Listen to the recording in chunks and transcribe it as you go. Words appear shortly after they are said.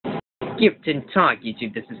Guten Tag,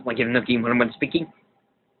 YouTube. This is Game101 speaking.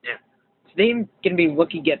 Now, today I'm going to be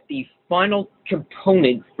looking at the final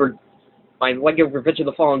component for my LEGO Revenge of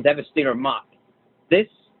the Fallen Devastator mod. This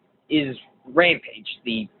is Rampage,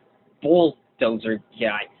 the bulldozer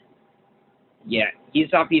guy. Yeah,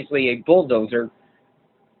 he's obviously a bulldozer.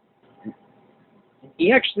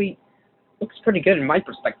 He actually looks pretty good in my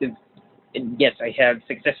perspective. And yes, I have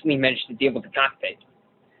successfully managed to deal with the cockpit.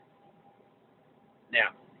 Now,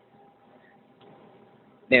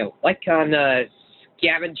 like on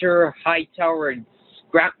Scavenger, Hightower, and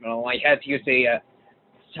Scrapmetal, I had to use a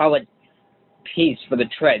solid piece for the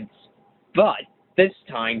treads. But this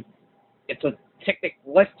time, it's a Technic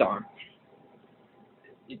lift arm.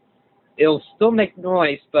 It'll still make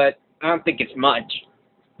noise, but I don't think it's much.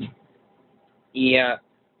 The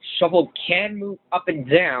shovel can move up and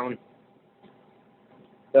down,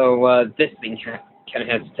 so this thing kind of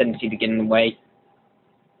has a tendency to get in the way.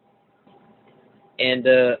 And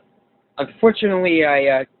unfortunately,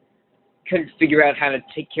 I couldn't figure out how to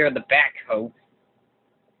take care of the backhoe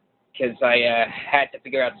because I had to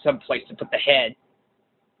figure out some place to put the head.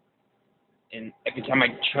 And every time I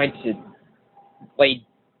try to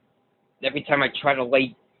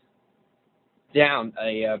lay down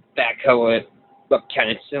a backhoe, it looked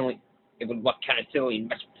kind of silly. It would look kind of silly and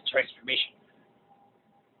mess with the transformation.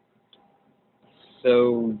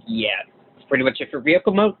 So yeah, that's pretty much it for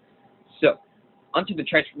vehicle mode. So onto the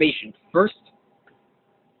transformation. First,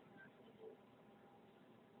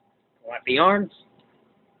 pull out the arms,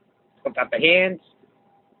 flip out the hands,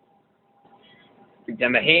 bring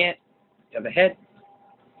down the hand, down the head,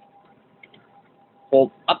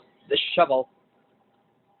 hold up the shovel,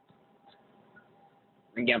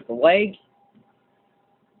 bring out the leg,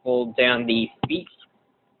 hold down the feet,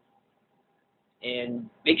 and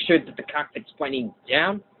make sure that the cockpit's pointing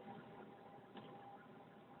down.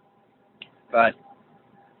 But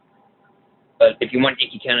if you want, you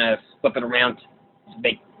can kind of flip it around to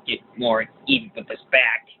make it more even with this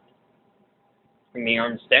back. Bring the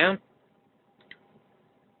arms down.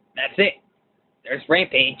 That's it. There's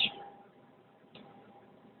Rampage.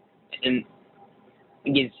 And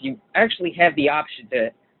because you actually have the option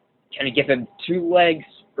to kind of give him two legs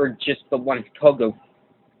or just the one pogo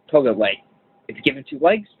leg. If you give him two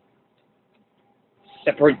legs,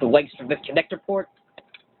 separate the legs from this connector port.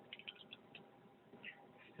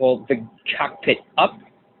 Fold the cockpit up,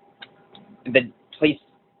 and then place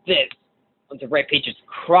this onto Rampage's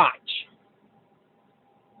crotch.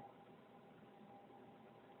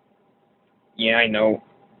 Yeah, I know.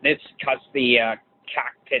 This caused the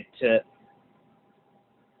cockpit to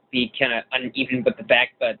be kind of uneven with the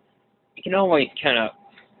back, but you can always kind of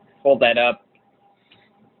fold that up.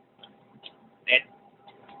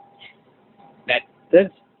 That does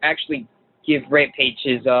actually give Rampage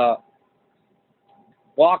his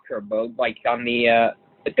walker mode, like on the I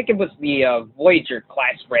think it was the Voyager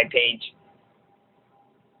class Rampage.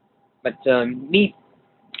 But me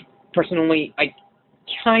personally, I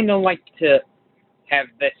kind of like to have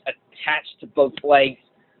this attached to both legs,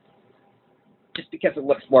 just because it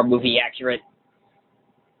looks more movie accurate.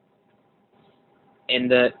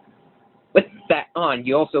 And with that on,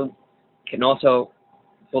 you can also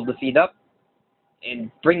hold the feet up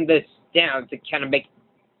and bring this down to kind of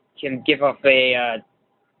give off a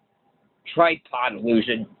tripod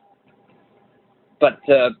illusion. But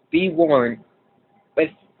be warned,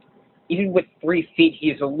 even with 3 feet,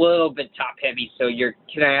 he's a little bit top heavy, so you're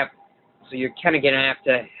kind of gonna have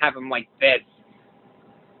to have him like this.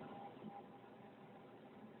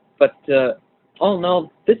 But all in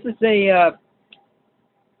all, this is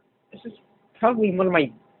probably one of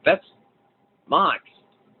my best mods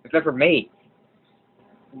I've ever made.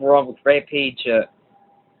 Overall, with Rampage,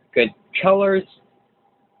 good colors,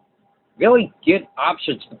 really good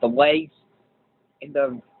options with the legs, and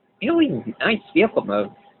a really nice vehicle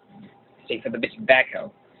mode, save for the missing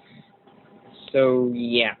backhoe. So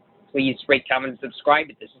yeah, please rate, comment, and subscribe.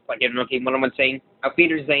 This is Game101 saying, Auf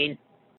Wiedersehen.